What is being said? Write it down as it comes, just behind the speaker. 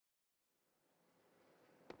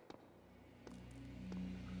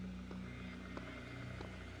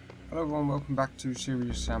Hello everyone, welcome back to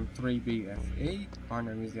Serious Sam 3 BFE. My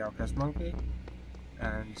name is the OutcastMunkee,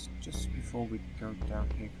 and just before we go down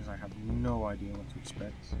here, because I have no idea what to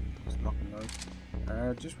expect, it's lock and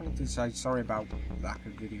load, just wanted to say sorry about lack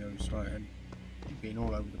of videos and being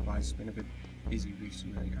all over the place. It's been a bit busy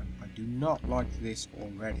recently, and I do not like this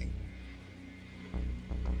already.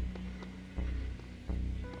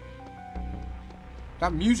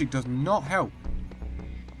 That music does not help.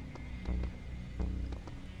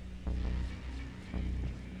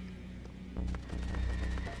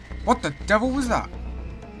 What the devil was that?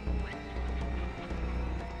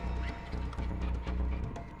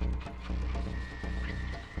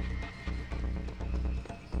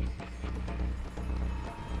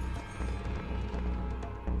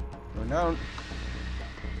 Going down.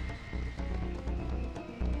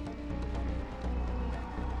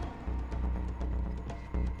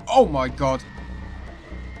 Oh my god.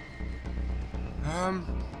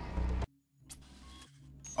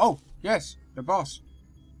 Oh, yes, the boss.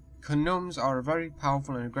 Conums are a very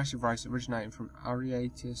powerful and aggressive race originating from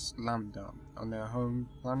Ariatis Lambda. On their home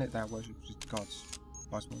planet, they are worshipped as gods.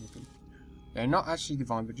 They are not actually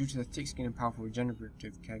divine, but due to their thick skin and powerful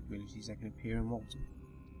regenerative capabilities, they can appear immortal.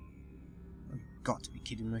 Oh, you've got to be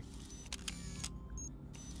kidding me.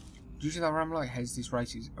 Due to their ram-like heads, this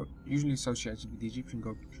race is usually associated with the Egyptian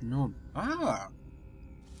god Khnum. Ah!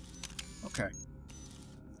 Okay.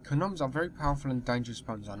 Conums are very powerful and dangerous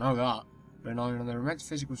opponents, I know that. Relying on their immense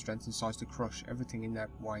physical strength and size to crush everything in their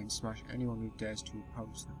way and smash anyone who dares to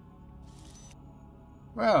oppose them.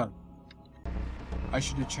 Well, I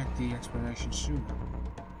should have checked the explanation sooner.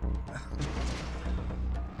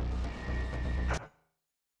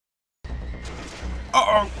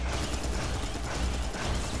 Uh-oh!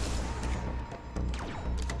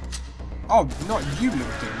 Oh, not you little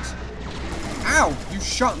things. Ow! You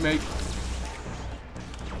shot me!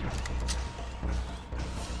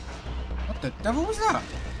 What the devil was that?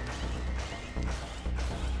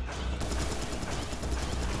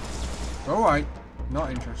 Go away. Not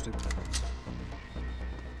interested.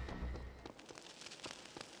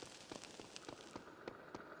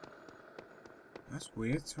 That's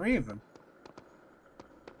weird. 3 of them.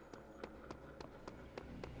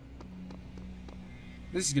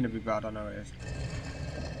 This is gonna be bad, I know it is.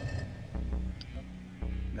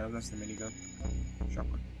 No, that's the minigun.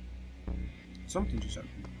 Shotgun. Something just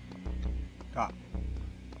opened. Ah.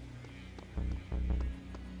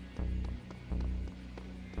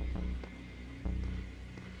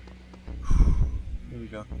 Here we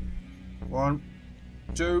go. 1,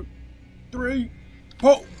 2, 3,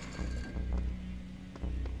 pull!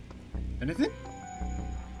 Anything?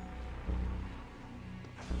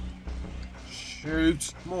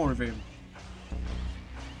 Shoot! More of him.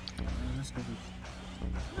 Let's go.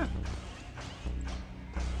 Yeah.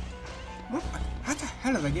 What? How the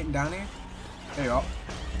hell are they getting down here? There you are.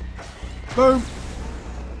 Boom!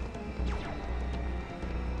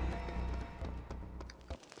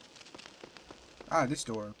 Ah, this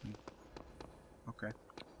door opened. Okay.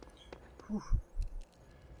 Whew.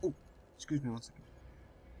 Oh, excuse me 1 second.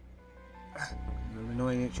 Those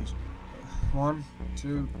annoying itches. 1,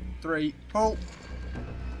 2, 3, pull!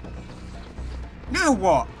 Now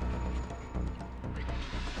what?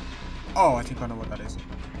 Oh, I think I know what that is.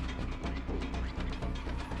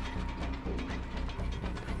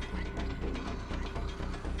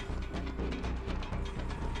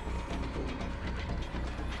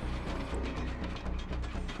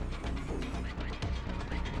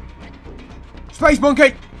 Space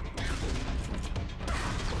monkey!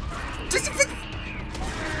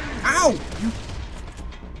 Ow! You...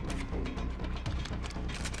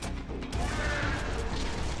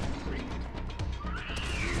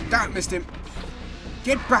 That missed him.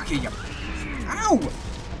 Get back here, you... Ow!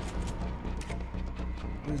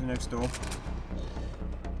 Here's the next door.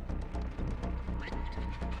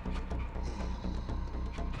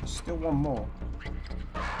 There's still one more.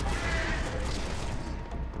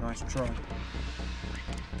 Nice try.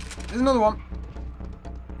 There's another one.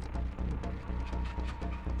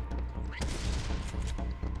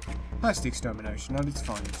 Plastic extermination at its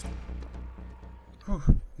finest. Whew,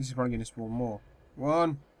 this is probably going to spawn more.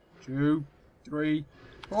 1, 2, 3,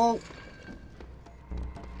 4.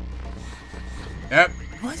 Yep.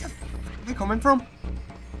 Where the f are they coming from?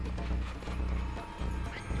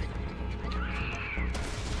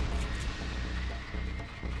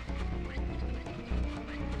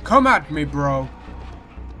 Come at me, bro.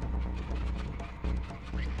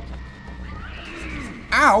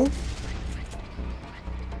 Ow!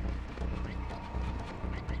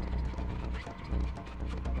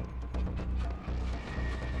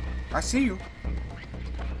 I see you.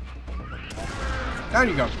 Down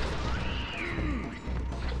you go.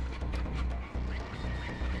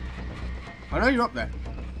 I know you're up there.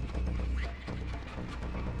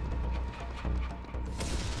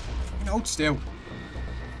 Hold still.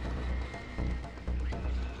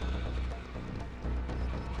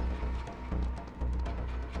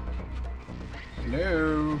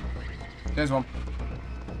 Hello. There's one.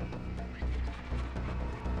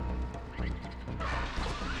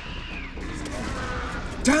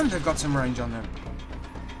 Damn, they've got some range on them.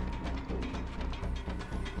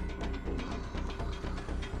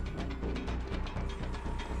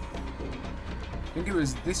 I think it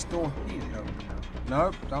was this door here.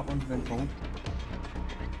 No, that one's been pulled.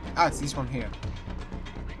 Ah, it's this one here.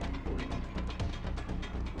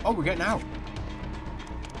 Oh, we're getting out.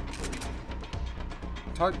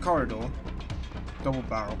 Tight corridor. Double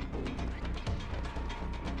barrel.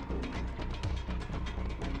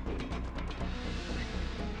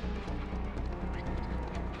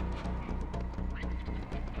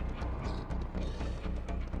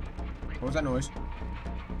 What was that noise?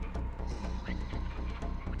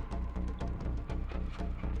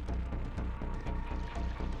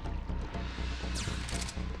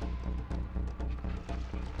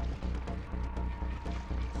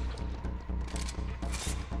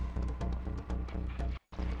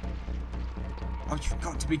 Oh, you've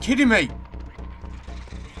got to be kidding me!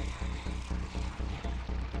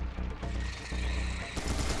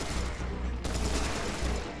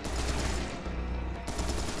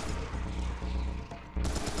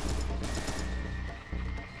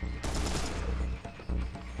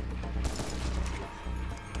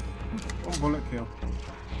 One bullet kill.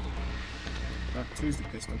 That two's the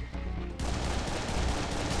pistol.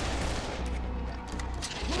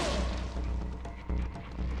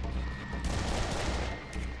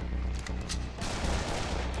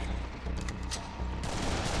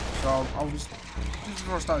 So I was, just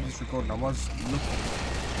before I started this recording, I was looking.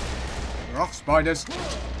 There are spiders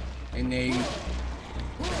in the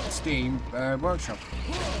Steam workshop,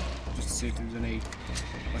 just to see if there was any,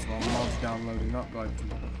 that's what mods downloading, not like to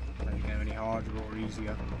make the game any harder or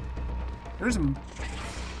easier. There is a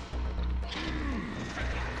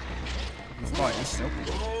spiders still.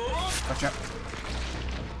 Gotcha.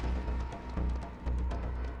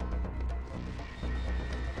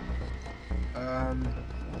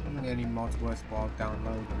 Any mods worthwhile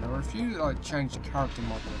downloading. There were a few that like changed the character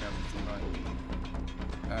mod and everything.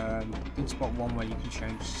 Like, did spot one where you can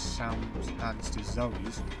change Sam's hands to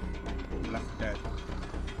Zoe's. Left dead.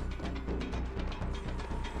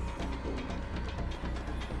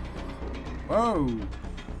 Whoa!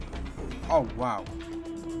 Oh wow!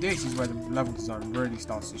 This is where the level design really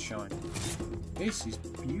starts to shine. This is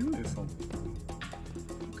beautiful.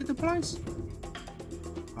 Look at the place.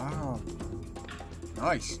 Wow.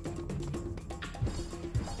 Nice.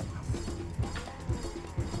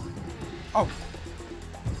 Oh.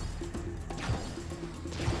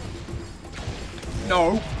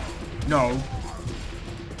 No. No.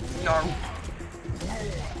 No.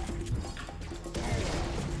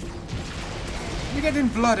 You're getting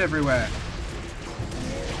blood everywhere.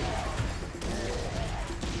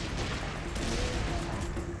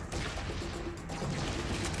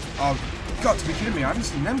 Oh, you've got to be kidding me. I haven't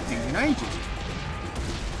seen them things in ages.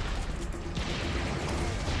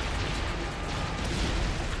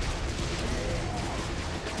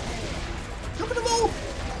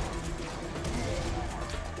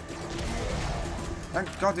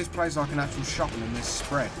 Thank God this plays like an actual shop and this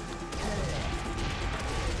spread.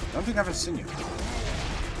 I don't think I've ever seen you.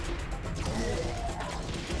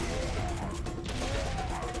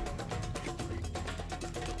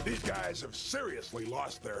 These guys have seriously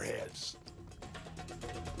lost their heads.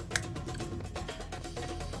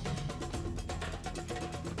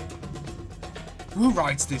 Who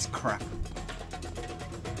writes this crap?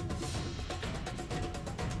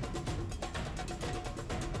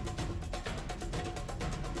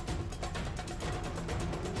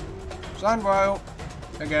 Sand whale.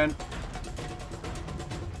 Again.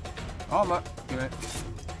 Armor. Give it.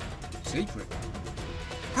 Secret.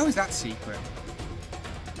 How is that secret?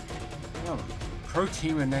 Oh, Pro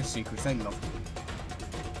Team and their secrets, they love them.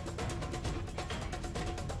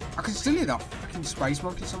 I can still hear that freaking space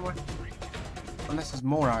monkey somewhere. Unless there's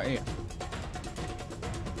more out here.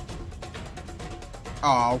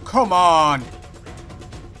 Oh, come on!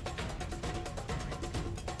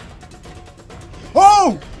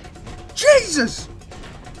 Oh! Jesus!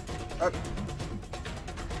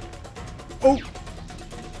 Oh!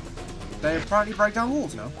 They apparently break down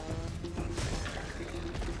walls now.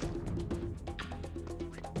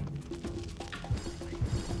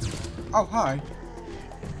 Oh, hi.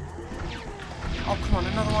 Oh, come on,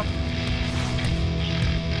 another one.